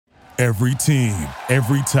Every team,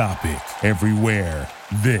 every topic, everywhere.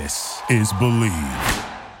 This is Believe.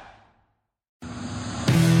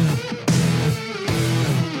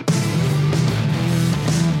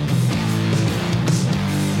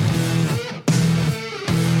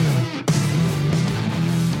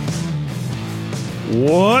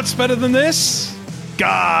 What's better than this?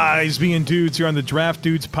 Guys being dudes here on the Draft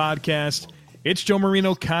Dudes podcast. It's Joe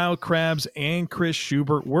Marino, Kyle Krabs, and Chris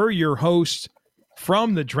Schubert. We're your hosts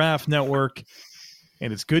from the Draft Network,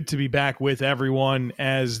 and it's good to be back with everyone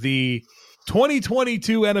as the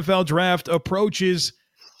 2022 NFL Draft approaches.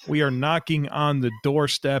 We are knocking on the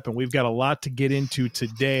doorstep, and we've got a lot to get into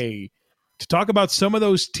today to talk about some of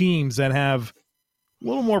those teams that have a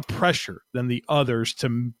little more pressure than the others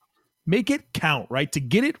to make it count, right? To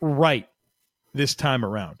get it right this time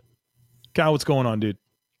around. Kyle, what's going on, dude?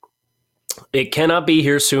 It cannot be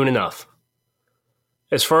here soon enough.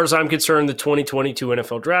 As far as I'm concerned, the 2022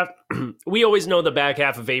 NFL Draft, we always know the back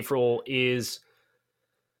half of April is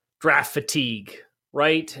draft fatigue,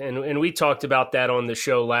 right? And we talked about that on the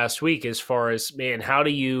show last week as far as, man, how do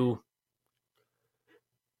you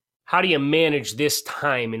manage this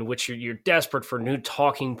time in which you're desperate for new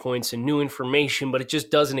talking points and new information, but it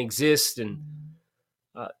just doesn't exist. And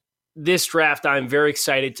this draft, I'm very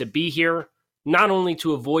excited to be here, not only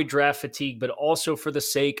to avoid draft fatigue, but also for the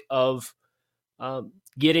sake of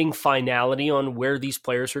getting finality on where these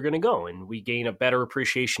players are going to go. And we gain a better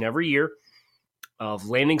appreciation every year of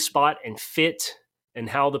landing spot and fit and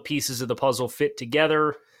how the pieces of the puzzle fit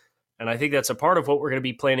together. And I think that's a part of what we're going to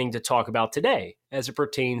be planning to talk about today as it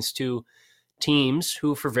pertains to teams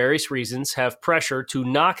who, for various reasons, have pressure to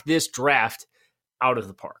knock this draft out of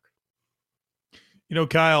the park. You know,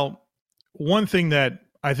 Kyle, one thing that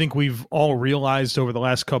I think we've all realized over the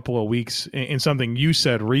last couple of weeks, and something you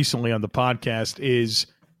said recently on the podcast, is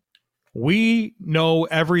we know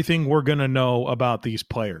everything we're going to know about these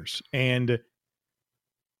players. And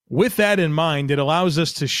with that in mind, it allows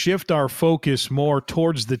us to shift our focus more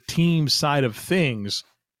towards the team side of things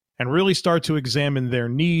and really start to examine their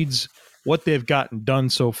needs, what they've gotten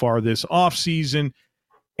done so far this offseason,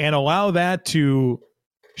 and allow that to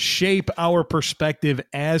shape our perspective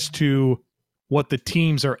as to what the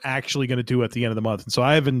teams are actually going to do at the end of the month. And so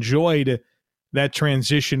I have enjoyed that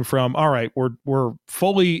transition from, all right, we're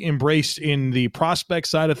fully embraced in the prospect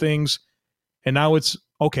side of things, and now it's,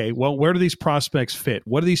 okay, well, where do these prospects fit?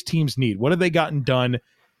 What do these teams need? What have they gotten done?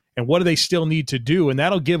 And what do they still need to do? And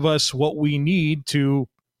that'll give us what we need to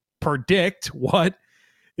predict what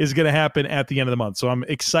is going to happen at the end of the month. So I'm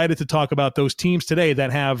excited to talk about those teams today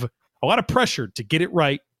that have a lot of pressure to get it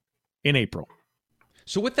right in April.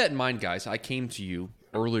 So with that in mind, guys, I came to you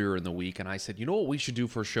earlier in the week and I said, you know what we should do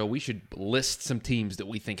for a show? We should list some teams that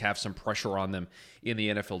we think have some pressure on them in the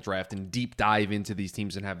NFL draft and deep dive into these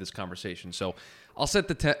teams and have this conversation. So I'll set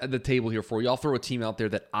the table here for you. I'll throw a team out there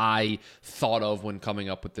that I thought of when coming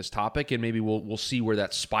up with this topic, and maybe we'll see where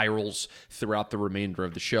that spirals throughout the remainder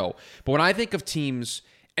of the show. But when I think of teams,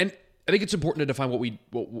 and I think it's important to define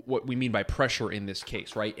what we mean by pressure in this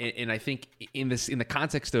case, right? And I think in the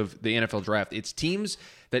context of the NFL draft, it's teams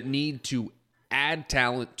that need to add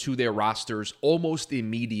talent to their rosters almost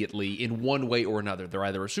immediately in one way or another. They're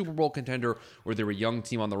either a Super Bowl contender or they're a young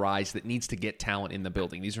team on the rise that needs to get talent in the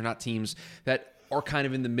building. These are not teams that are kind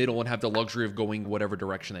of in the middle and have the luxury of going whatever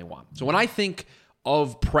direction they want. So when I think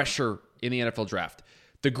of pressure in the NFL draft,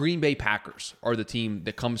 the Green Bay Packers are the team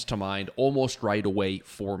that comes to mind almost right away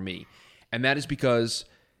for me. And that is because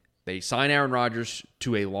they sign Aaron Rodgers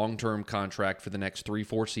to a long-term contract for the next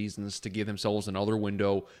 3-4 seasons to give themselves another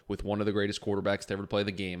window with one of the greatest quarterbacks to ever play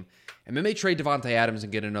the game. And then they trade Davante Adams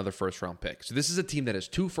and get another first-round pick. So this is a team that has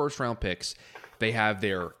 2 first-round picks. They have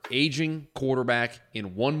their aging quarterback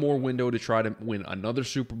in one more window to try to win another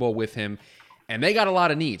Super Bowl with him. And they got a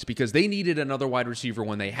lot of needs because they needed another wide receiver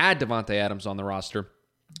when they had Davante Adams on the roster.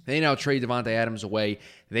 They now trade Davante Adams away.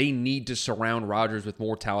 They need to surround Rodgers with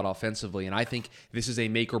more talent offensively, and I think this is a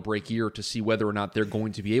make-or-break year to see whether or not they're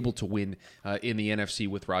going to be able to win in the NFC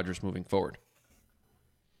with Rodgers moving forward.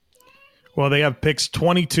 Well, they have picks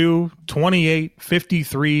 22, 28,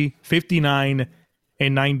 53, 59,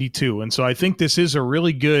 and 92. And so I think this is a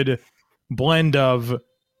really good blend of,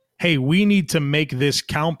 hey, we need to make this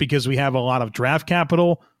count because we have a lot of draft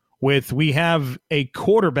capital, with we have a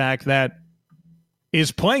quarterback that is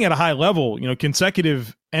playing at a high level,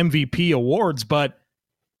 consecutive MVP awards, but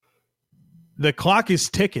the clock is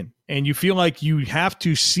ticking and you feel like you have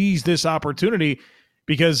to seize this opportunity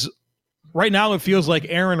because right now it feels like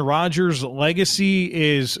Aaron Rodgers' legacy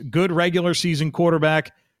is good regular season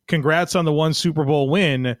quarterback. Congrats on the one Super Bowl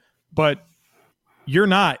win, but you're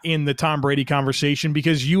not in the Tom Brady conversation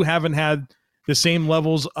because you haven't had the same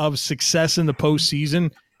levels of success in the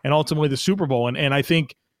postseason and ultimately the Super Bowl. And I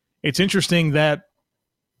think it's interesting that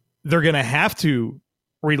they're going to have to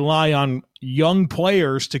rely on young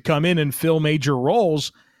players to come in and fill major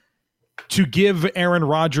roles to give Aaron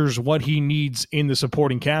Rodgers what he needs in the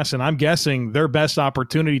supporting cast. And I'm guessing their best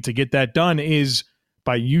opportunity to get that done is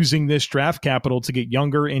by using this draft capital to get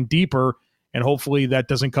younger and deeper. And hopefully that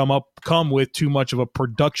doesn't come with too much of a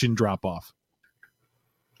production drop-off.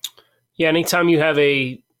 Yeah, anytime you have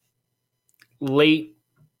a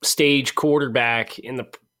late-stage quarterback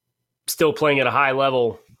still playing at a high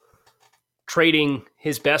level, trading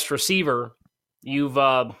his best receiver, you've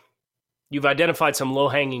identified some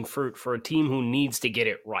low-hanging fruit for a team who needs to get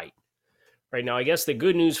it right. Right now, I guess the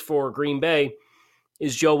good news for Green Bay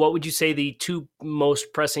is, Joe, what would you say the two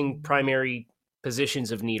most pressing primary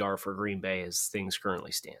positions of need are for Green Bay as things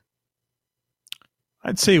currently stand?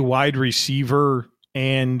 I'd say wide receiver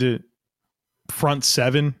and front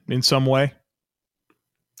seven in some way.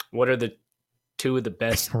 What are the two of the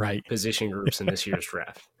best position groups in this year's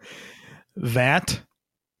draft? That.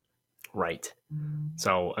 Right.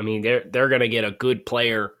 So, I mean, they're going to get a good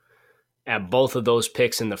player at both of those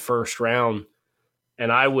picks in the first round.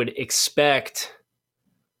 And I would expect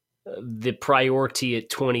the priority at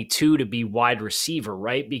 22 to be wide receiver,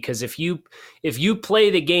 right? Because if you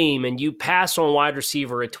play the game and you pass on wide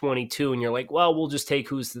receiver at 22 and you're like, well, we'll just take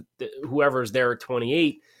whoever's there at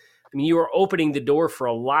 28. I mean, you are opening the door for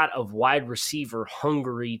a lot of wide receiver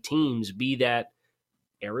hungry teams, be that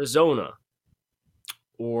Arizona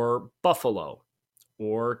or Buffalo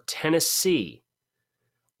or Tennessee,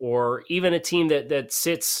 or even a team that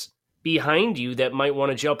sits behind you that might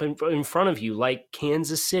want to jump in front of you, like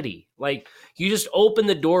Kansas City. Like, you just open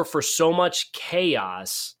the door for so much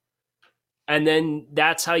chaos, and then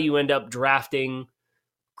that's how you end up drafting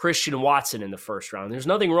Christian Watson in the first round. There's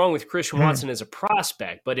nothing wrong with Christian Watson as a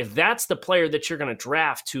prospect, but if that's the player that you're going to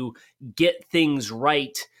draft to get things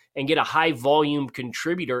right and get a high-volume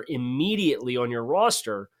contributor immediately on your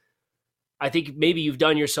roster, I think maybe you've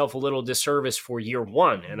done yourself a little disservice for year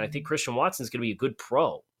one. And I think Christian Watson is going to be a good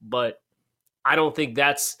pro, but I don't think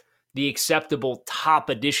that's the acceptable top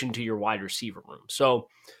addition to your wide receiver room. So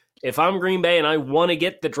if I'm Green Bay and I want to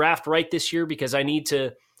get the draft right this year because I need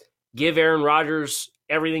to give Aaron Rodgers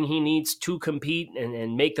everything he needs to compete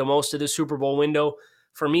and make the most of the Super Bowl window,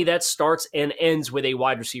 for me, that starts and ends with a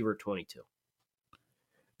wide receiver at 22.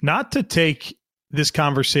 Not to take this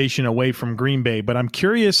conversation away from Green Bay, but I'm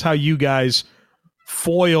curious how you guys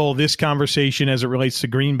foil this conversation as it relates to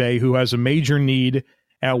Green Bay, who has a major need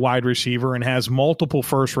at wide receiver and has multiple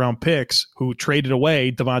first-round picks, who traded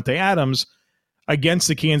away Devontae Adams, against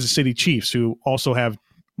the Kansas City Chiefs, who also have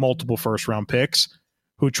multiple first-round picks,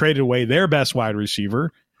 who traded away their best wide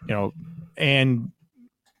receiver, and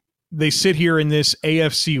they sit here in this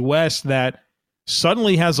AFC West that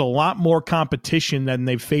suddenly has a lot more competition than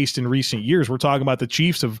they've faced in recent years. We're talking about the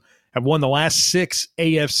Chiefs have won the last 6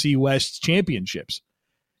 AFC West championships.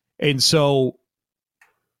 And so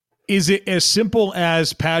is it as simple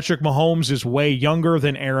as Patrick Mahomes is way younger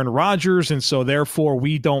than Aaron Rodgers, and so therefore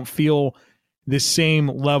we don't feel the same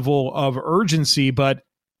level of urgency? But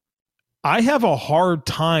I have a hard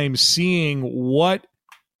time seeing what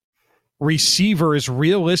receiver is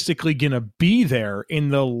realistically going to be there in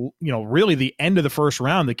the, really the end of the first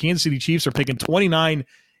round. The Kansas City Chiefs are picking 29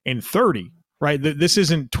 and 30, right? This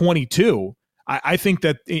isn't 22. I think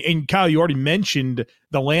that, and Kyle, you already mentioned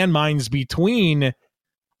the landmines between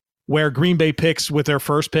where Green Bay picks with their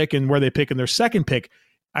first pick and where they pick in their second pick.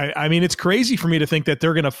 I mean, it's crazy for me to think that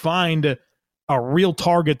they're going to find a real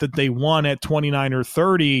target that they want at 29 or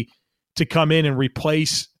 30 to come in and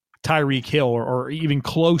replace Tyreek Hill or even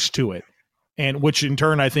close to it. And which in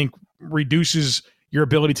turn, I think, reduces your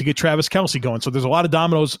ability to get Travis Kelce going. So there's a lot of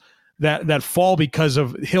dominoes that fall because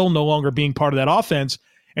of Hill no longer being part of that offense.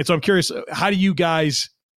 And so I'm curious, how do you guys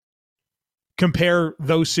compare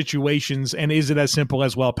those situations? And is it as simple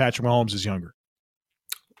as, well, Patrick Mahomes is younger?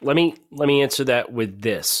 Let me answer that with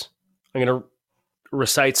this. I'm going to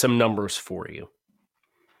recite some numbers for you.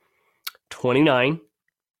 29,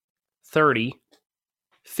 30,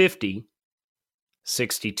 50,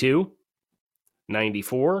 62,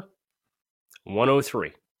 94,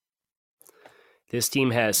 103. This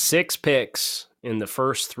team has 6 picks in the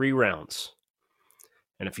first 3 rounds.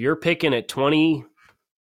 And if you're picking at 29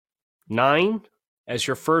 as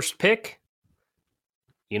your first pick,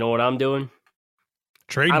 you know what I'm doing?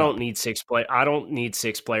 Trade. I don't need 6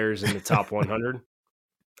 players in the top 100.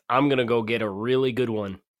 I'm going to go get a really good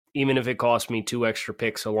one even if it cost me 2 extra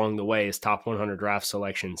picks along the way as top 100 draft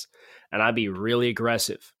selections. And I'd be really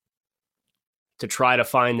aggressive to try to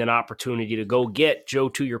find an opportunity to go get, Joe,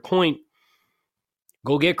 to your point,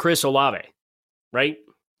 go get Chris Olave, right?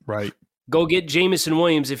 Right. Go get Jamison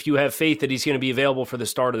Williams if you have faith that he's going to be available for the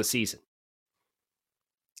start of the season.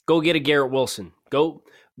 Go get a Garrett Wilson. Go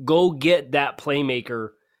get that playmaker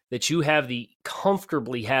that you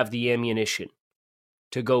comfortably have the ammunition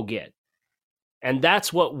to go get. And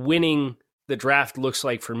that's what winning the draft looks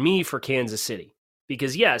like for me for Kansas City.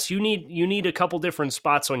 Because yes, you need a couple different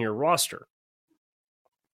spots on your roster.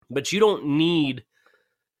 But you don't need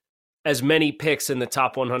as many picks in the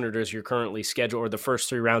top 100 as you're currently scheduled, or the first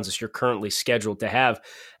 3 rounds as you're currently scheduled to have.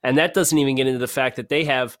 And that doesn't even get into the fact that they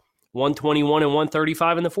have 121 and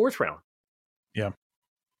 135 in the 4th round. Yeah.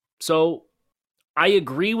 So I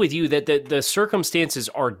agree with you that the circumstances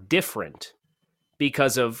are different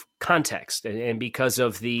because of context and because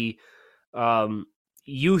of the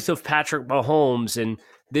youth of Patrick Mahomes. And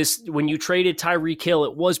this, when you traded Tyreek Hill,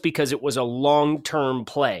 it was because it was a long-term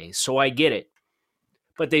play. So I get it.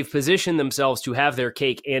 But they've positioned themselves to have their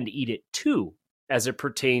cake and eat it too, as it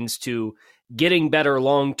pertains to getting better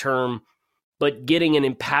long-term, but getting an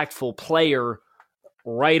impactful player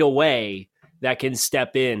right away that can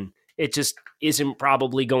step in. It just isn't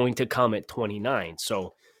probably going to come at 29.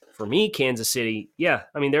 So for me, Kansas City, yeah,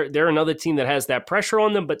 I mean, they're another team that has that pressure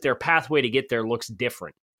on them, but their pathway to get there looks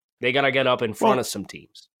different. They got to get up in front of some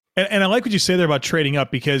teams. And I like what you say there about trading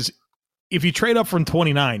up, because if you trade up from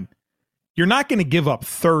 29, you're not going to give up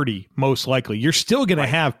 30, most likely. You're still going to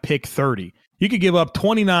have pick 30. You could give up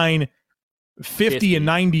 29, 50, and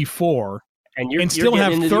 94, and still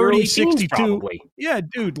have 30, 62. Yeah,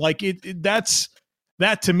 dude, like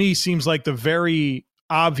that to me seems like the very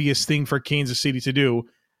obvious thing for Kansas City to do.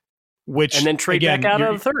 And then trade back out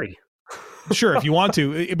of 30. Sure, if you want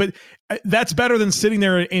to. But that's better than sitting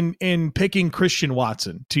there in picking Christian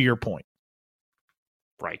Watson, to your point.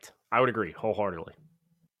 Right. I would agree wholeheartedly.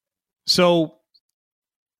 So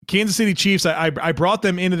Kansas City Chiefs, I brought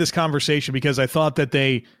them into this conversation because I thought that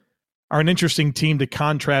they are an interesting team to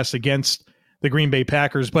contrast against the Green Bay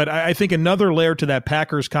Packers. But I think another layer to that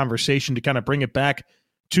Packers conversation to kind of bring it back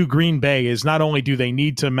to Green Bay is not only do they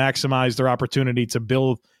need to maximize their opportunity to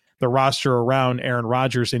build the roster around Aaron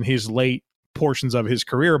Rodgers in his late portions of his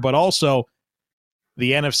career, but also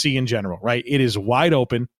the NFC in general, right? It is wide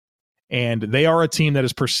open, and they are a team that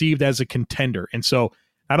is perceived as a contender. And so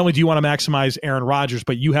not only do you want to maximize Aaron Rodgers,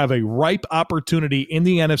 but you have a ripe opportunity in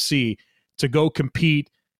the NFC to go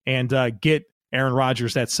compete and get Aaron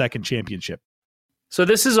Rodgers that second championship. So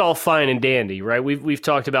this is all fine and dandy, right? We've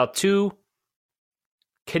talked about 2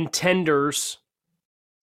 contenders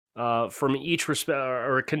from each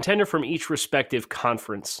or a contender from each respective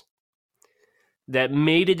conference that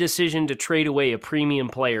made a decision to trade away a premium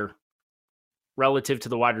player relative to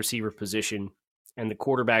the wide receiver position and the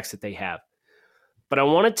quarterbacks that they have. But I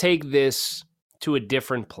want to take this to a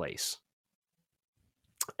different place.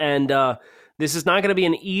 And this is not going to be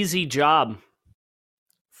an easy job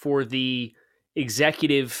for the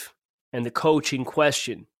executive and the coach in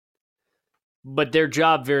question. But their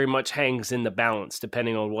job very much hangs in the balance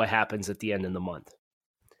depending on what happens at the end of the month.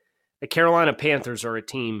 The Carolina Panthers are a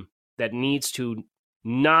team that needs to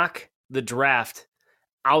knock the draft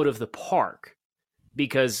out of the park,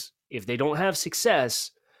 because if they don't have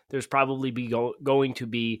success, there's probably going to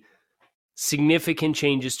be significant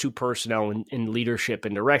changes to personnel and leadership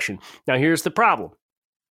and direction. Now, here's the problem.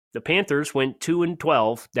 The Panthers went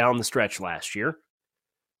 2-12 down the stretch last year,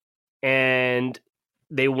 and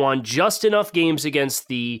they won just enough games against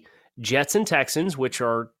the Jets and Texans, which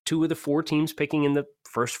are 2 of the 4 teams picking in the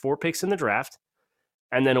first 4 picks in the draft,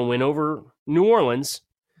 and then a win over New Orleans,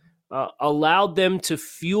 allowed them to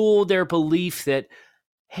fuel their belief that,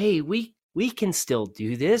 hey, we can still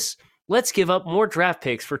do this. Let's give up more draft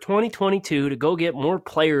picks for 2022 to go get more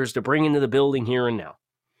players to bring into the building here and now.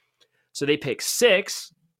 So they pick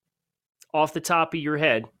 6 off the top of your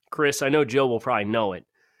head. Chris, I know Joe will probably know it.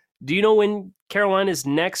 Do you know when Carolina's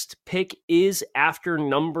next pick is after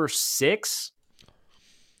number 6?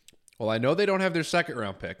 Well, I know they don't have their second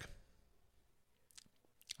round pick.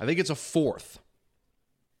 I think it's a 4th.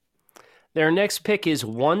 Their next pick is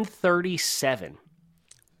 137.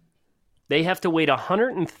 They have to wait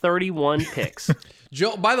 131 picks.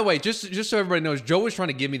 Joe, by the way, just so everybody knows, Joe was trying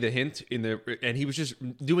to give me the hint and he was just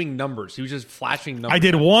doing numbers. He was just flashing numbers. I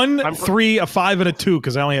did 1, 3, a 5, and a 2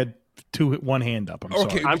 because I only had one hand up.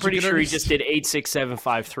 Okay, I'm pretty sure he just did 8, 6, 7,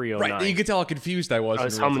 5, 3, 0, 9. Right, you could tell how confused I was. I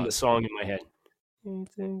was humming the song in my head.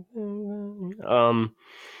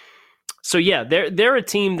 So yeah, they're a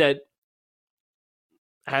team that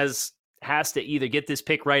has to either get this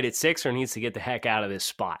pick right at 6 or needs to get the heck out of this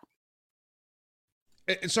spot.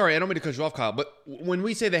 Sorry, I don't mean to cut you off, Kyle, but when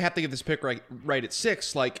we say they have to get this pick right at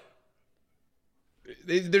 6, like,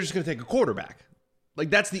 they're just going to take a quarterback. Like,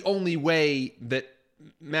 that's the only way that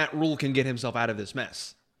Matt Rule can get himself out of this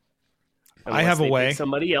mess. Unless I have a they way. pick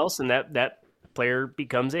somebody else, and that player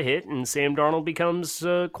becomes a hit, and Sam Darnold becomes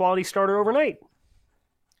a quality starter overnight.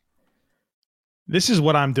 This is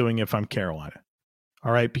what I'm doing if I'm Carolina.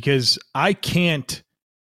 All right, because I can't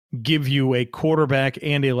give you a quarterback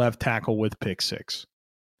and a left tackle with pick 6.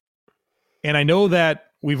 And I know that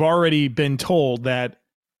we've already been told that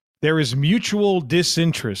there is mutual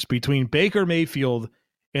disinterest between Baker Mayfield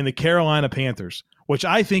and the Carolina Panthers, which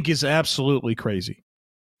I think is absolutely crazy.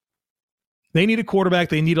 They need a quarterback.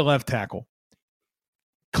 They need a left tackle.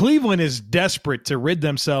 Cleveland is desperate to rid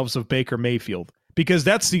themselves of Baker Mayfield because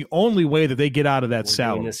that's the only way that they get out of that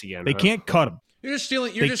salary. They can't cut him. You're just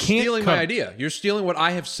stealing my idea. You're stealing what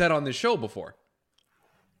I have said on this show before.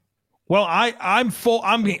 Well,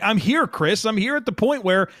 I'm here, Chris. I'm here at the point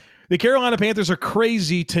where the Carolina Panthers are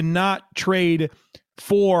crazy to not trade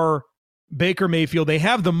for Baker Mayfield. They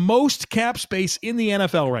have the most cap space in the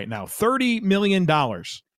NFL right now, $30 million.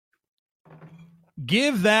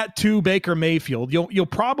 Give that to Baker Mayfield. You'll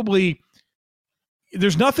probably –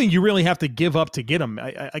 there's nothing you really have to give up to get him,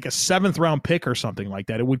 like a 7th-round pick or something like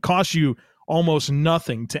that. It would cost you almost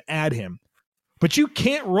nothing to add him. But you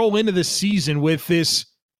can't roll into this season with this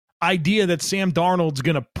idea that Sam Darnold's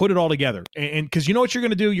going to put it all together. And because you know what you're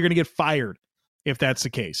going to do? You're going to get fired if that's the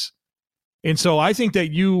case. And so I think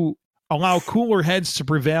that you allow cooler heads to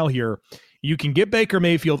prevail here. You can get Baker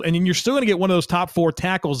Mayfield, and then you're still going to get one of those top 4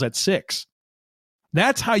 tackles at 6.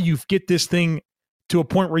 That's how you get this thing to a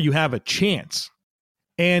point where you have a chance.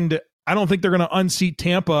 And I don't think they're going to unseat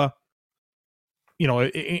Tampa,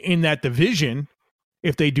 in that division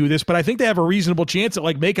if they do this, but I think they have a reasonable chance at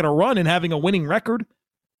like making a run and having a winning record.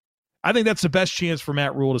 I think that's the best chance for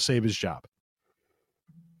Matt Rule to save his job.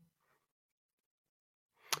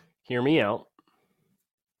 Hear me out.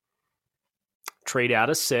 Trade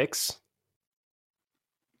out of 6.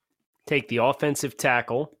 Take the offensive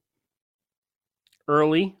tackle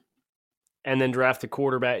early, and then draft a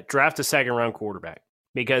 2nd-round quarterback.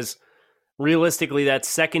 Because realistically, that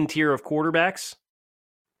second tier of quarterbacks,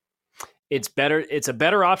 it's a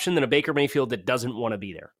better option than a Baker Mayfield that doesn't want to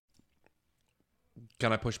be there.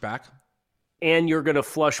 Can I push back? And you're going to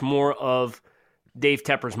flush more of Dave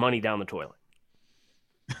Tepper's money down the toilet.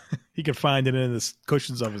 He can find it in the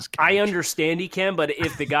cushions of his couch. I understand he can, but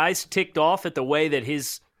if the guy's ticked off at the way that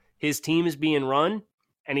his team is being run,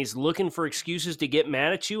 and he's looking for excuses to get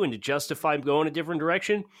mad at you and to justify going a different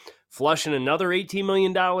direction, flushing another $18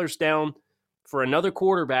 million down for another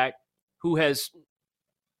quarterback who has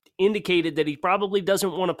indicated that he probably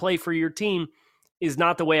doesn't want to play for your team is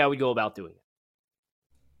not the way I would go about doing it.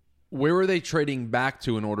 Where are they trading back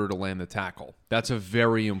to in order to land the tackle? That's a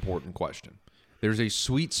very important question. There's a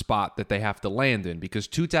sweet spot that they have to land in because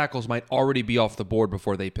 2 tackles might already be off the board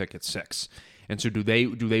before they pick at 6. And so do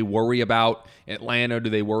they worry about Atlanta? Do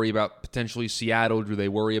they worry about potentially Seattle? Do they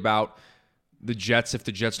worry about the Jets if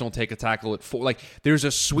the Jets don't take a tackle at 4? Like, there's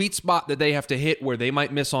a sweet spot that they have to hit where they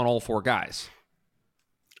might miss on all 4 guys.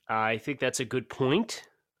 I think that's a good point.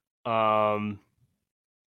 I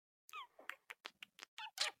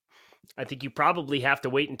think you probably have to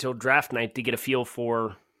wait until draft night to get a feel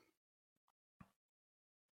for.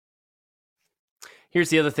 Here's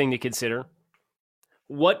the other thing to consider.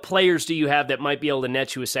 What players do you have that might be able to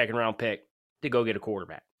net you a 2nd-round pick to go get a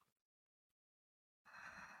quarterback?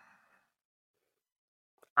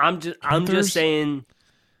 I'm just saying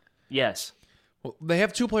yes. Well, they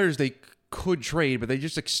have 2 players they could trade, but they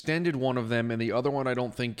just extended one of them, and the other one I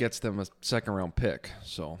don't think gets them a 2nd-round pick.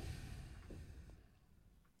 So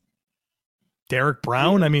Derek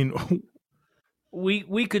Brown, I mean,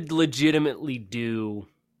 we could legitimately do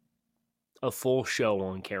a full show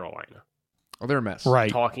on Carolina. Oh, they're a mess.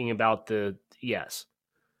 Right. Talking about yes.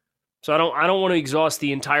 So I don't want to exhaust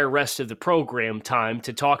the entire rest of the program time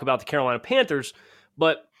to talk about the Carolina Panthers,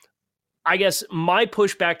 but I guess my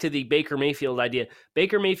pushback to the Baker Mayfield idea,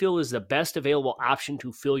 Baker Mayfield is the best available option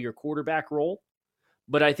to fill your quarterback role.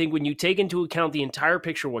 But I think when you take into account the entire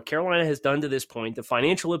picture, what Carolina has done to this point, the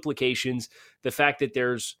financial implications, the fact that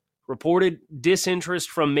there's reported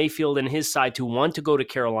disinterest from Mayfield and his side to want to go to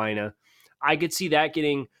Carolina, I could see that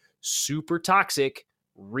getting super toxic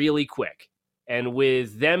really quick. And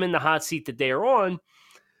with them in the hot seat that they are on,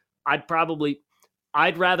 I'd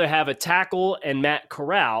rather have a tackle and Matt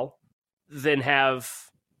Corral than have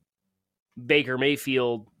Baker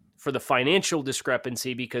Mayfield for the financial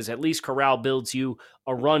discrepancy because at least Corral builds you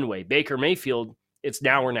a runway. Baker Mayfield, it's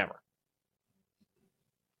now or never.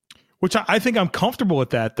 Which I think I'm comfortable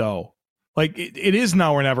with that, though. Like, it is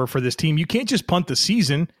now or never for this team. You can't just punt the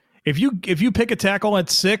season. If you pick a tackle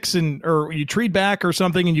at 6 or you trade back or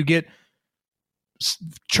something and you get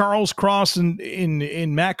Charles Cross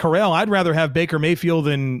and Matt Corral, I'd rather have Baker Mayfield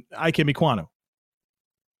than Ike Mikwanu.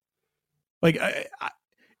 Like,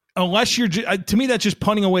 unless you're to me, that's just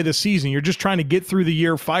punting away the season. You're just trying to get through the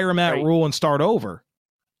year, fire Matt Rule, and start over.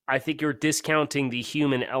 I think you're discounting the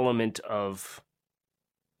human element of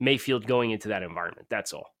Mayfield going into that environment.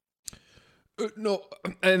 That's all. No,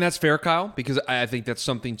 and that's fair, Kyle, because I think that's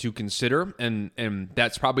something to consider, and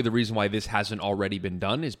that's probably the reason why this hasn't already been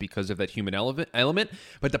done is because of that human element.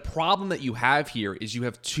 But the problem that you have here is you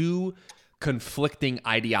have two conflicting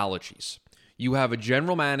ideologies. You have a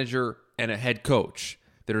general manager and a head coach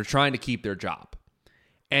that are trying to keep their job,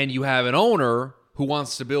 and you have an owner who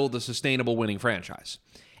wants to build a sustainable winning franchise.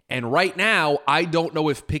 And right now, I don't know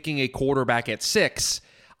if picking a quarterback at 6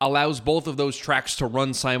 allows both of those tracks to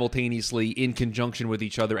run simultaneously in conjunction with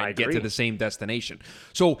each other and get to the same destination.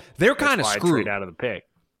 So they're kind of screwed out of the pick.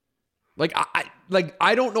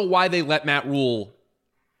 I don't know why they let Matt Rule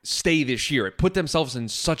stay this year. It put themselves in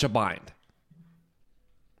such a bind.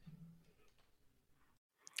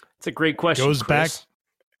 It's a great question.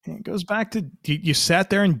 It goes back to you sat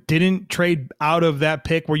there and didn't trade out of that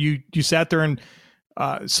pick where you sat there and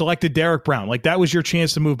selected Derek Brown. Like, that was your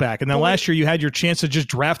chance to move back. And then last year you had your chance to just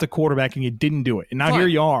draft a quarterback and you didn't do it. And now here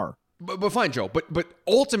you are. But fine, Joe. But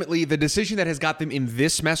ultimately, the decision that has got them in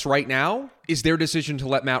this mess right now is their decision to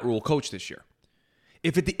let Matt Rule coach this year.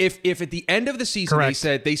 If at the end of the season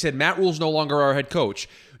they said Matt Rule's no longer our head coach,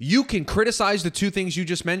 you can criticize the two things you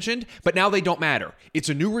just mentioned, but now they don't matter. It's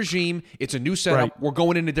a new regime. It's a new setup. Right. We're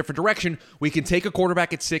going in a different direction. We can take a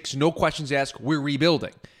quarterback at 6, no questions asked. We're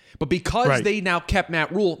rebuilding. But because they now kept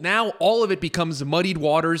Matt Rule, now all of it becomes muddied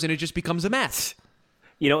waters and it just becomes a mess.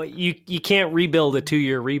 You know, you can't rebuild a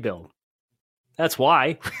 2-year rebuild. That's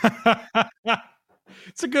why.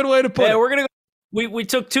 It's a good way to put it. We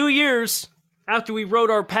took 2 years after we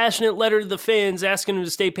wrote our passionate letter to the fans asking them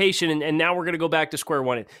to stay patient, and now we're going to go back to square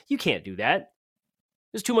one. You can't do that.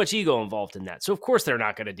 There's too much ego involved in that. So, of course, they're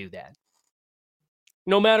not going to do that.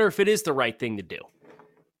 No matter if it is the right thing to do.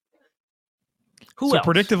 Who else?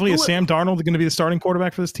 Predictively, is Sam Darnold going to be the starting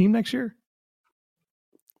quarterback for this team next year?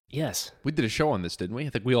 Yes. We did a show on this, didn't we? I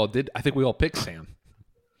think we all did. I think we all picked Sam.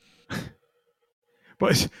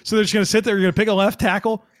 But so they're just going to sit there, you're going to pick a left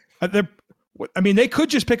tackle. They could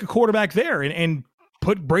just pick a quarterback there and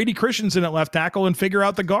put Brady Christensen at left tackle and figure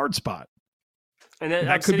out the guard spot. And then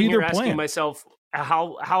that could be their plan. Asking myself,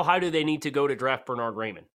 how high do they need to go to draft Bernard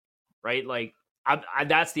Raymond? Right? Like,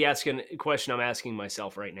 that's the question I'm asking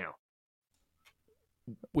myself right now.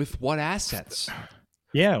 With what assets?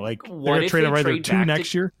 Yeah, like they're going to trade right there 2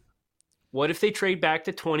 next year. What if they trade back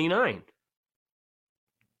to 29?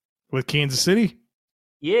 With Kansas City?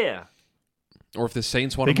 Yeah. Or if the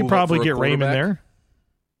Saints want to move up they could probably get Raymond there.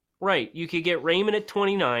 Right. You could get Raymond at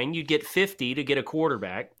 29. You'd get 50 to get a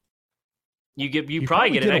quarterback. You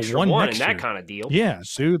probably get an extra one in that kind of deal. Yeah,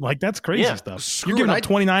 dude. Like, that's crazy stuff. You're giving up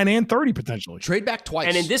 29 and 30 potentially. Trade back twice.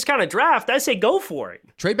 And in this kind of draft, I say go for it.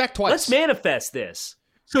 Trade back twice. Let's manifest this.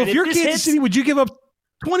 So if you're Kansas City, would you give up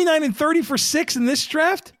 29 and 30 for 6 in this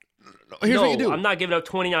draft? Here's what you do. I'm not giving up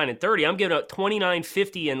 29 and 30. I'm giving up 29,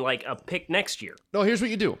 50, and like a pick next year. No, here's what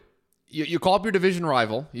you do. You call up your division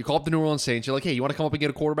rival. You call up the New Orleans Saints. You're like, hey, you want to come up and get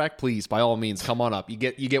a quarterback? Please, by all means, come on up. You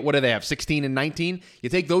get what do they have? 16 and 19. You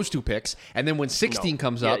take those 2 picks, and then when 16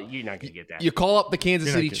 comes up, you're not going to get that. You call up the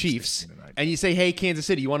Kansas City Chiefs, and you say, hey, Kansas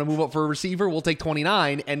City, you want to move up for a receiver? We'll take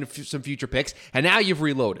 29 and some future picks, and now you've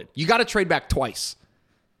reloaded. You got to trade back twice.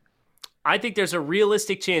 I think there's a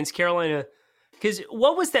realistic chance Carolina, because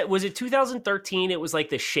what was that? Was it 2013? It was like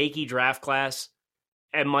the shaky draft class,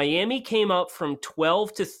 and Miami came up from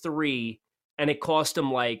 12 to 3. And it cost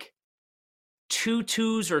them like 2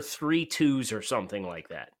 2s or 3 2s or something like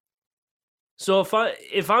that. So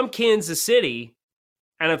if I'm Kansas City,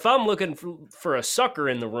 and if I'm looking for a sucker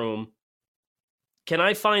in the room, can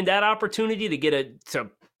I find that opportunity to get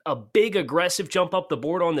a big aggressive jump up the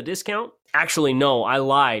board on the discount? Actually, no, I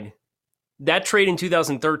lied. That trade in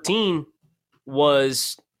 2013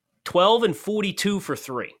 was 12 and 42 for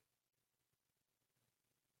 3.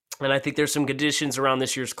 And I think there's some conditions around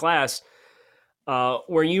this year's class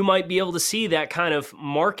where you might be able to see that kind of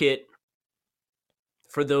market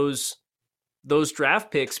for those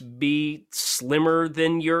draft picks be slimmer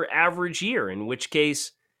than your average year, in which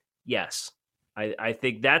case, yes, I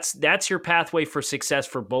think that's your pathway for success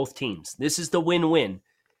for both teams. This is the win-win.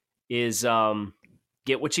 is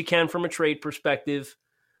get what you can from a trade perspective,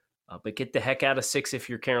 but get the heck out of 6 if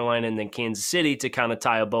you're Carolina, and then Kansas City to kind of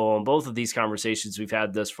tie a bow on both of these conversations we've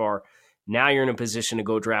had thus far. Now you're in a position to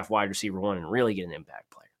go draft wide receiver 1 and really get an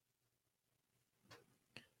impact player.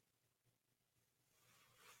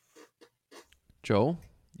 Joe,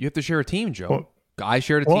 you have to share a team, Joe. Well, I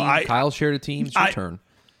shared a team. Kyle shared a team. It's your turn.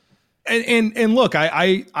 And look,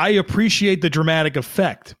 I appreciate the dramatic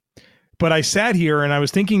effect, but I sat here and I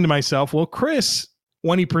was thinking to myself, well, Chris,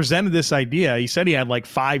 when he presented this idea, he said he had like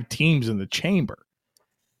 5 teams in the chamber.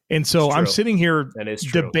 And so I'm sitting here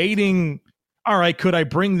debating, all right, could I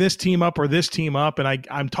bring this team up or this team up? And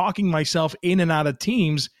I'm talking myself in and out of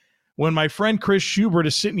teams when my friend Chris Schubert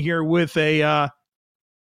is sitting here with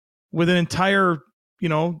with an entire,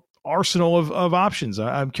 arsenal of options.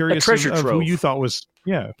 I'm curious of who you thought was,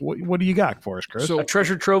 what do you got for us, Chris? So, a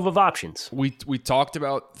treasure trove of options. We talked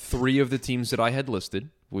about 3 of the teams that I had listed.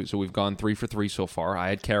 So we've gone 3 for 3 so far. I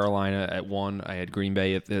had Carolina at 1. I had Green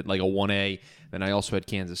Bay at like a 1A. Then I also had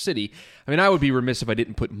Kansas City. I mean, I would be remiss if I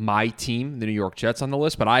didn't put my team, the New York Jets, on the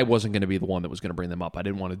list, but I wasn't going to be the one that was going to bring them up. I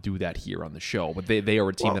didn't want to do that here on the show, but they are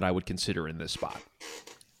a team that I would consider in this spot.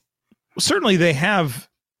 Certainly they have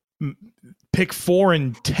pick 4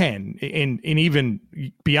 and 10, and even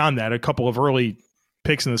beyond that, a couple of early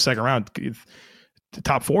picks in the second round, the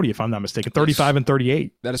top 40, if I'm not mistaken, 35 and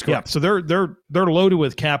 38. That is correct. Yeah, so they're loaded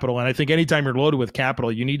with capital, and I think anytime you're loaded with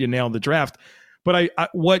capital, you need to nail the draft. But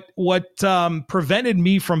what prevented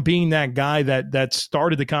me from being that guy that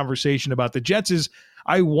started the conversation about the Jets is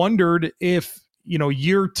I wondered if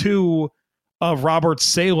year 2 of Robert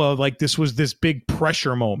Saleh, like this was this big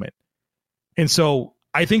pressure moment, and so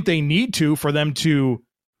I think they need for them to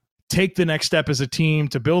take the next step as a team,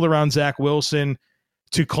 to build around Zach Wilson,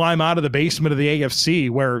 to climb out of the basement of the AFC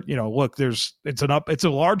where, look, it's a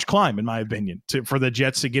large climb, in my opinion, for the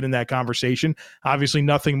Jets to get in that conversation. Obviously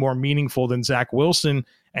nothing more meaningful than Zach Wilson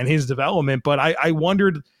and his development. But I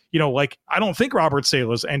wondered, I don't think Robert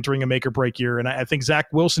Saleh is entering a make or break year. And I think Zach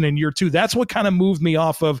Wilson in year 2, that's what kind of moved me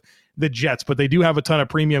off of the Jets. But they do have a ton of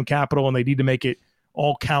premium capital, and they need to make it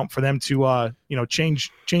all count for them to, change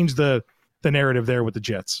the narrative there with the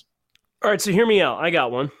Jets. All right, so hear me out. I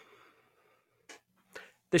got one.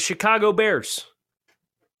 The Chicago Bears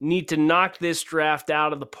need to knock this draft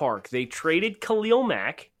out of the park. They traded Khalil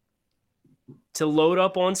Mack to load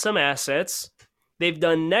up on some assets. They've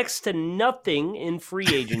done next to nothing in free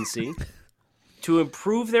agency to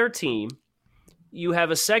improve their team. You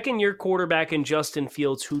have a second-year quarterback in Justin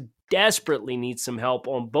Fields who desperately needs some help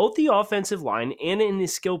on both the offensive line and in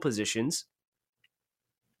his skill positions.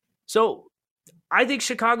 So I think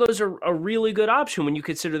Chicago's a really good option when you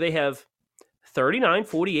consider they have 39,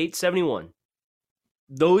 48, 71.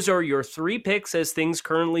 Those are your 3 picks as things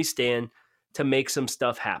currently stand to make some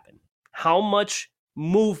stuff happen. How much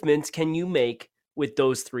movement can you make with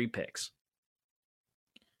those 3 picks?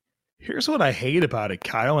 Here's what I hate about it,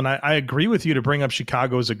 Kyle, and I agree with you to bring up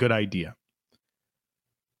Chicago is a good idea.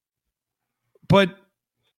 But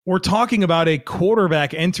we're talking about a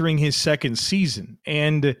quarterback entering his second season.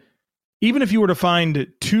 And even if you were to find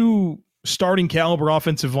 2 starting caliber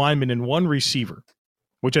offensive linemen and 1 receiver,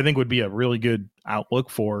 which I think would be a really good outlook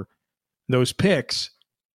for those picks,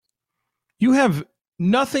 you have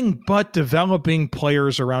nothing but developing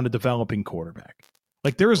players around a developing quarterback.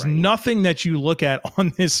 Like there is nothing that you look at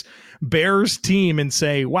on this Bears team and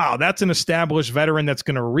say, wow, that's an established veteran that's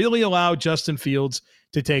going to really allow Justin Fields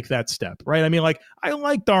to take that step, right? I mean, like I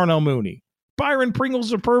like Darnell Mooney. Byron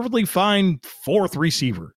Pringle's a perfectly fine 4th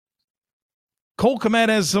receiver. Cole Kmet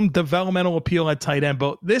has some developmental appeal at tight end,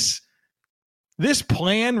 but this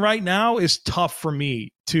plan right now is tough for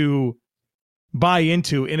me to buy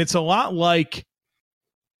into, and it's a lot like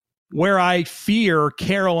where I fear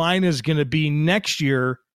Carolina's going to be next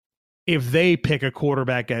year if they pick a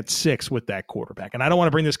quarterback at 6 with that quarterback. And I don't want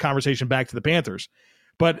to bring this conversation back to the Panthers,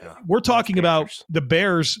 but we're talking about the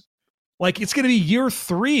Bears. Like it's going to be year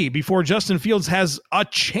 3 before Justin Fields has a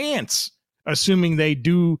chance, assuming they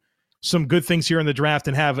do some good things here in the draft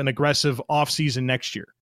and have an aggressive offseason next year.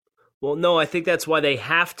 Well, no, I think that's why they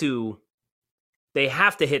have to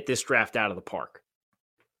hit this draft out of the park.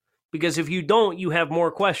 Because if you don't, you have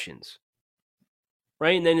more questions.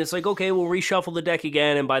 Right? And then it's like, okay, we'll reshuffle the deck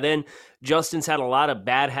again. And by then, Justin's had a lot of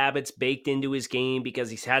bad habits baked into his game because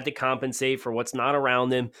he's had to compensate for what's not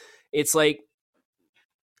around him. It's like,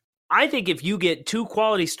 I think if you get 2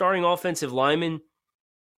 quality starting offensive linemen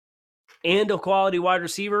and a quality wide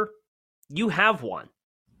receiver, you have one.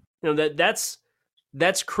 That's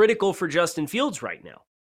critical for Justin Fields right now.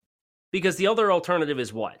 Because the other alternative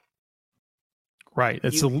is what? Right.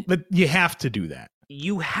 You have to do that.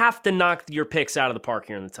 you have to knock your picks out of the park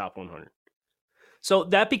here in the top 100. So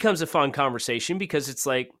that becomes a fun conversation because it's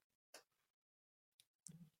like,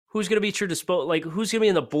 who's going to be at your disposal? Like, who's going to be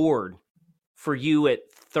on the board for you at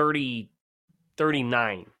 30,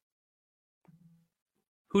 39?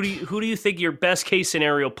 Who do you think your best case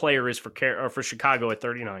scenario player is for Chicago at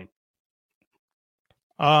 39?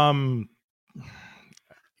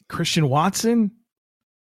 Christian Watson,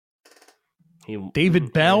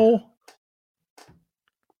 David Bell,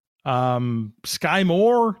 Sky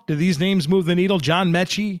Moore. Do these names move the needle? John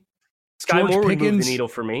Mechie, Sky Moore would move the needle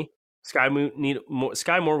for me. Sky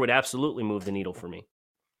Moore would absolutely move the needle for me.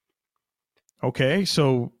 Okay,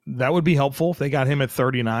 so that would be helpful if they got him at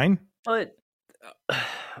 39. But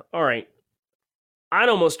all right, I'd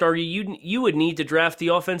almost argue you would need to draft the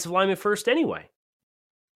offensive lineman first anyway.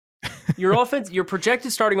 Your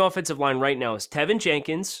projected starting offensive line right now is Tevin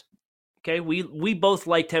Jenkins. Okay, we both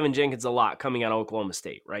like Tevin Jenkins a lot coming out of Oklahoma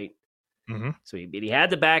State, right? Mm-hmm. So he had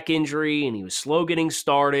the back injury and he was slow getting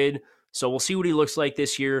started. So we'll see what he looks like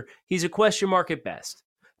this year. He's a question mark at best.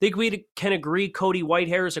 Think we can agree Cody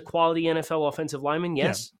Whitehair is a quality NFL offensive lineman?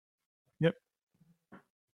 Yes. Yeah.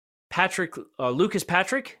 Yep. Lucas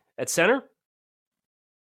Patrick at center.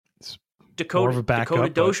 Dakota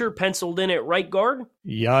Dozier penciled in at right guard.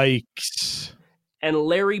 Yikes. And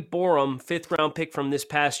Larry Borum, 5th-round pick from this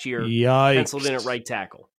past year, penciled in at right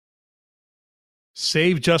tackle.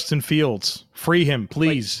 Save Justin Fields. Free him,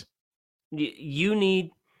 please. You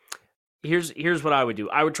need... Here's what I would do.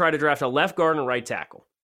 I would try to draft a left guard and a right tackle.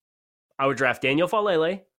 I would draft Daniel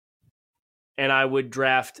Falele, and I would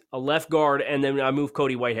draft a left guard, and then I move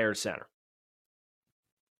Cody Whitehair to center.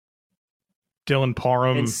 Dylan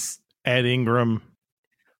Parham, Ed Ingram.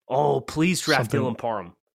 Oh, please draft Dylan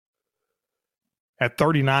Parham. At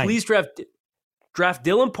 39. Please draft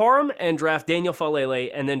Dylan Parham and draft Daniel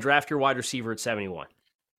Falele, and then draft your wide receiver at 71.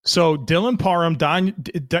 So Dylan Parham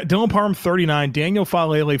 39, Daniel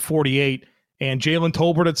Falele 48, and Jalen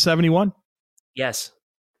Tolbert at 71? Yes.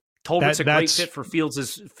 Tolbert's a great fit for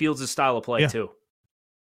Fields' style of play, too.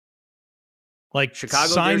 Like, Chicago,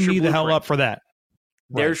 sign me the hell up for that.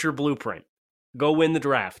 There's your blueprint. Go win the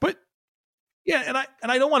draft. But, yeah,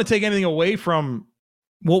 and I don't want to take anything away from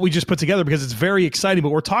what we just put together because it's very exciting, but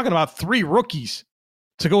we're talking about 3 rookies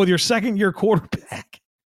to go with your second-year quarterback.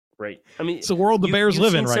 Right. I mean, it's the world the Bears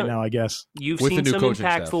live in right now, I guess. You've seen some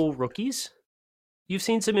impactful rookies. You've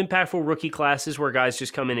seen some impactful rookie classes where guys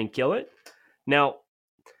just come in and kill it. Now,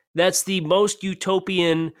 that's the most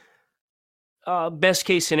utopian best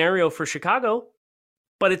case scenario for Chicago,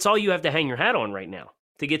 but it's all you have to hang your hat on right now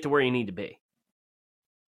to get to where you need to be.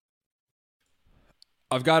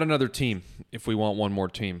 I've got another team if we want one more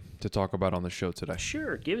team to talk about on the show today.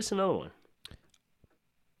 Sure, give us another one.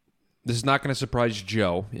 This is not going to surprise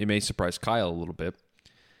Joe. It may surprise Kyle a little bit.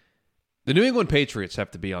 The New England Patriots have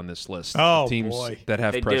to be on this list of teams that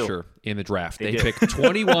have pressure in the draft. They pick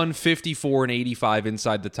 21, 54, and 85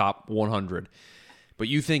 inside the top 100. But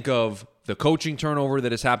you think of the coaching turnover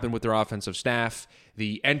that has happened with their offensive staff,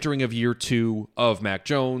 the entering of year 2 of Mac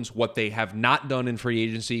Jones, what they have not done in free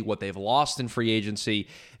agency, what they've lost in free agency.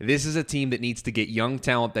 This is a team that needs to get young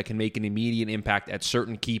talent that can make an immediate impact at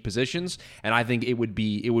certain key positions, and I think it would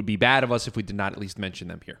be bad of us if we did not at least mention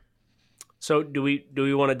them here. So do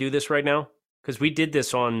we want to do this right now? Because we did this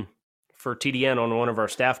for TDN on one of our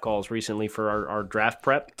staff calls recently for our draft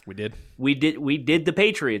prep. We did. We did the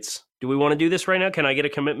Patriots. Do we want to do this right now? Can I get a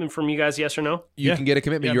commitment from you guys, yes or no? You can get a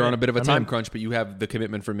commitment. You're on a bit of a time crunch, but you have the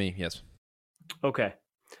commitment from me, yes. Okay.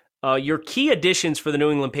 Your key additions for the New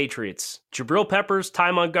England Patriots: Jabril Peppers, Ty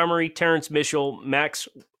Montgomery, Terrence Mitchell,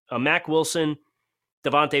 Mac Wilson,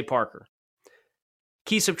 Devontae Parker.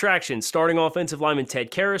 Key subtractions: starting offensive lineman Ted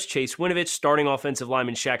Karras, Chase Winovich, starting offensive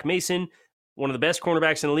lineman Shaq Mason, one of the best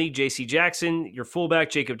cornerbacks in the league, J.C. Jackson, your fullback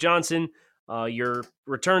Jacob Johnson, your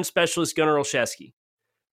return specialist Gunnar Olszewski.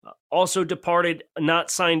 Also departed, not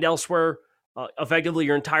signed elsewhere, effectively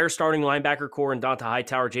your entire starting linebacker core in Donta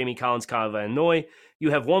Hightower, Jamie Collins, Kyle Van Noy. You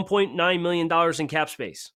have $1.9 million in cap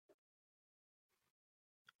space.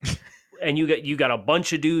 And you got a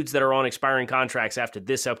bunch of dudes that are on expiring contracts after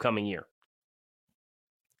this upcoming year.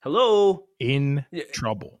 Hello? In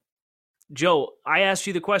trouble. Joe, I asked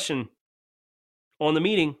you the question on the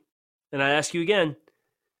meeting, and I ask you again.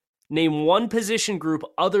 Name one position group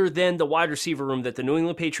other than the wide receiver room that the New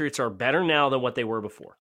England Patriots are better now than what they were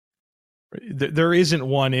before. There isn't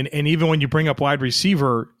one. And even when you bring up wide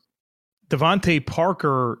receiver, Devontae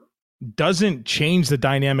Parker doesn't change the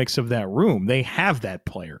dynamics of that room. They have that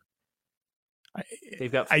player. They've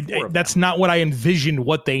got four of that's not what I envisioned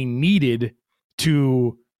what they needed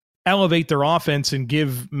to elevate their offense and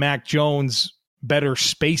give Mac Jones better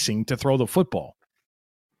spacing to throw the football.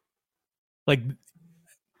 Like,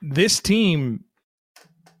 this team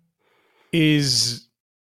is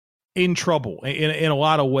in trouble in a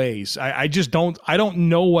lot of ways. I don't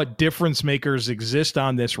know what difference makers exist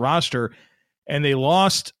on this roster. And they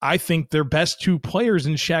lost, I think, their best two players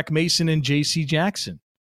in Shaq Mason and J.C. Jackson.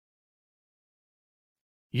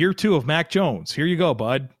 Year 2 of Mac Jones. Here you go,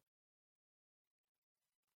 bud.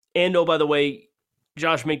 And, oh, by the way,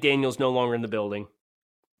 Josh McDaniels no longer in the building.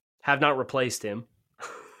 Have not replaced him.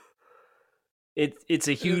 It's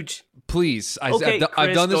a huge... Please. Okay,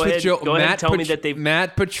 I've done this with ahead, Joe. Go ahead and tell me that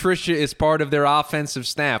Matt Patricia is part of their offensive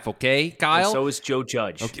staff, okay, Kyle? And so is Joe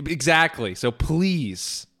Judge. Okay, exactly. So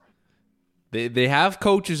please. They have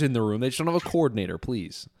coaches in the room. They just don't have a coordinator,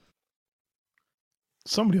 please.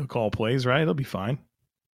 Somebody will call plays, right? It'll be fine.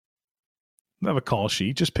 They'll have a call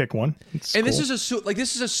sheet. Just pick one. It's and cool.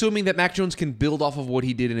 This is assuming that Mac Jones can build off of what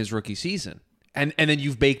he did in his rookie season. And then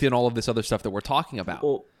you've baked in all of this other stuff that we're talking about.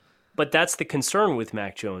 Well, but that's the concern with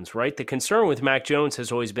Mac Jones, right? The concern with Mac Jones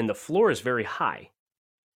has always been the floor is very high.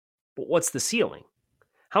 But what's the ceiling?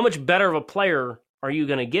 How much better of a player are you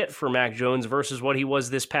going to get for Mac Jones versus what he was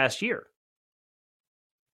this past year?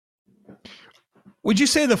 Would you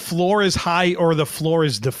say the floor is high or the floor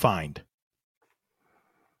is defined?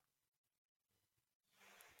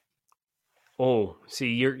 Oh, see,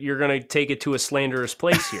 you're going to take it to a slanderous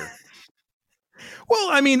place here. Well,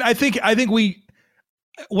 I mean, I think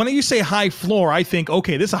when you say high floor, I think,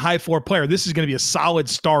 okay, this is a high floor player. This is going to be a solid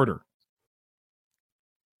starter.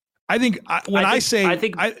 I think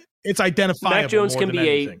it's identifiable. Mac Jones can be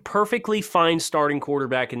anything. a perfectly fine starting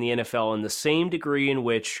quarterback in the NFL in the same degree in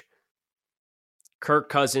which Kirk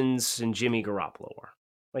Cousins and Jimmy Garoppolo are.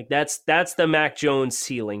 Like that's the Mac Jones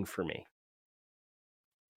ceiling for me.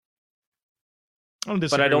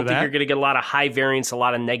 But I don't think you're going to get a lot of high variance, a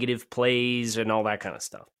lot of negative plays, and all that kind of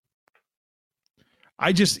stuff.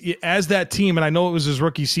 As that team, and I know it was his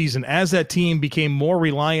rookie season, as that team became more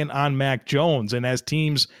reliant on Mac Jones, and as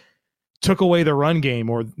teams took away the run game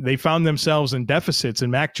or they found themselves in deficits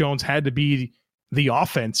and Mac Jones had to be the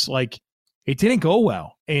offense, like, it didn't go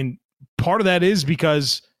well. And part of that is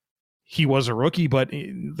because he was a rookie, but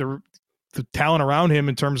the talent around him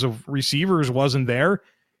in terms of receivers wasn't there.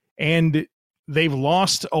 And they've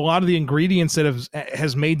lost a lot of the ingredients that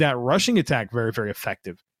has made that rushing attack very, very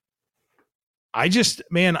effective. I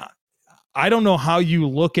don't know how you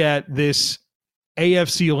look at this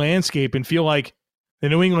AFC landscape and feel like the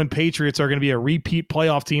New England Patriots are going to be a repeat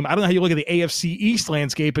playoff team. I don't know how you look at the AFC East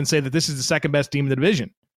landscape and say that this is the second best team in the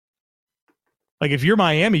division. Like, if you're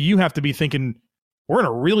Miami, you have to be thinking, we're in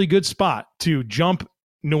a really good spot to jump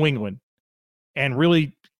New England and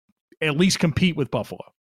really at least compete with Buffalo.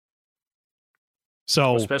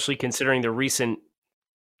 So, especially considering the recent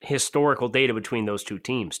historical data between those two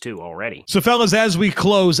teams too already. So, fellas, as we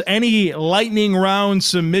close, any lightning round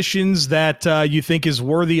submissions that you think is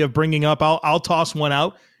worthy of bringing up? I'll toss one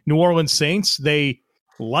out. New Orleans Saints, they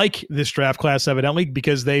like this draft class evidently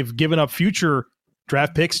because they've given up future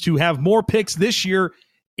draft picks to have more picks this year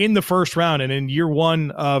in the first round. And in year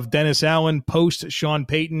one of Dennis Allen, post Sean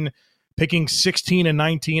Payton, picking 16 and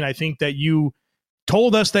 19, I think that you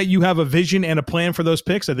told us that you have a vision and a plan for those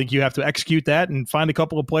picks. I think you have to execute that and find a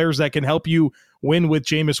couple of players that can help you win with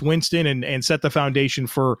Jameis Winston and set the foundation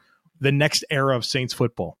for the next era of Saints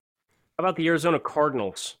football. How about the Arizona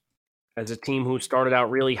Cardinals? As a team who started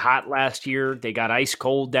out really hot last year, they got ice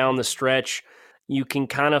cold down the stretch. You can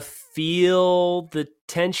kind of feel the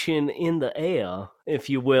tension in the air, if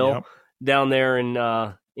you will, down there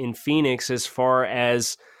in Phoenix as far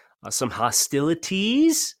as some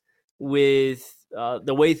hostilities with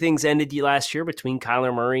the way things ended last year between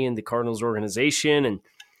Kyler Murray and the Cardinals organization. And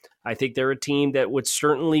I think they're a team that would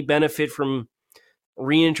certainly benefit from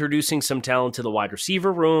reintroducing some talent to the wide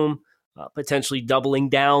receiver room, potentially doubling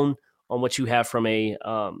down on what you have from a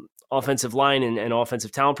offensive line and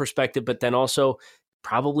offensive talent perspective, but then also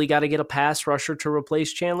probably got to get a pass rusher to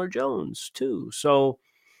replace Chandler Jones too. So,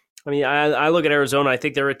 I mean, I look at Arizona, I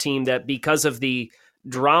think they're a team that, because of the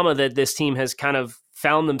drama that this team has kind of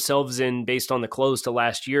found themselves in based on the close to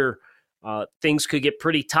last year, things could get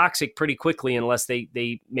pretty toxic pretty quickly unless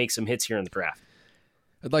they make some hits here in the draft.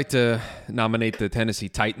 I'd like to nominate the Tennessee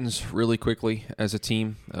Titans really quickly as a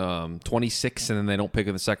team. 26, and then they don't pick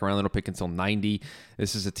in the second round. They don't pick until 90.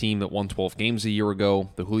 This is a team that won 12 games a year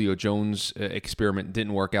ago. The Julio Jones experiment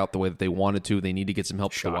didn't work out the way that they wanted to. They need to get some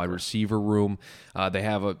help with the wide receiver room. They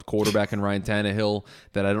have a quarterback in Ryan Tannehill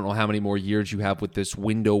that I don't know how many more years you have with this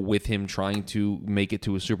window with him trying to make it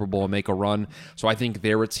to a Super Bowl and make a run. So I think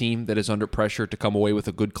they're a team that is under pressure to come away with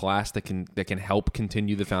a good class that can help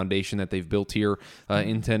continue the foundation that they've built here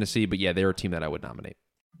in Tennessee. But yeah, they're a team that I would nominate.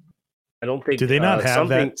 I don't think. Do they not have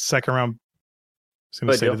that second round? I was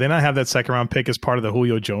going to say, do they not have that second round pick as part of the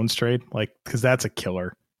Julio Jones trade? Like, because that's a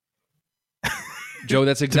killer. Joe,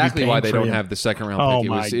 that's exactly why they don't have the second round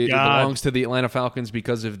pick. It belongs to the Atlanta Falcons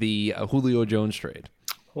because of the Julio Jones trade.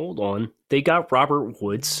 Hold on. They got Robert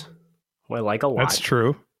Woods, who I like a lot. That's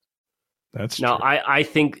true. That's now, true. I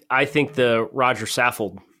think the Roger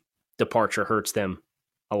Saffold departure hurts them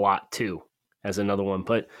a lot too, as another one.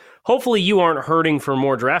 But hopefully you aren't hurting for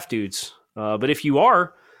more draft dudes. But if you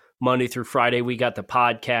are, Monday through Friday, we got the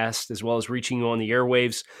podcast as well as reaching you on the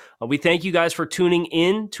airwaves. We thank you guys for tuning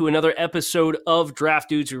in to another episode of Draft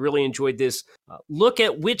Dudes. We really enjoyed this. Look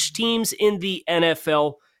at which teams in the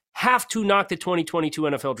NFL have to knock the 2022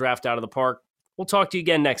 NFL Draft out of the park. We'll talk to you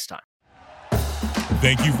again next time.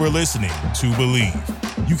 Thank you for listening to Believe.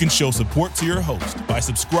 You can show support to your host by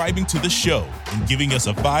subscribing to the show and giving us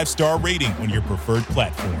a 5-star rating on your preferred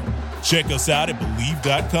platform. Check us out at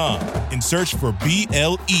Believe.com and search for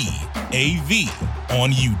BLEAV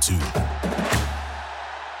on YouTube.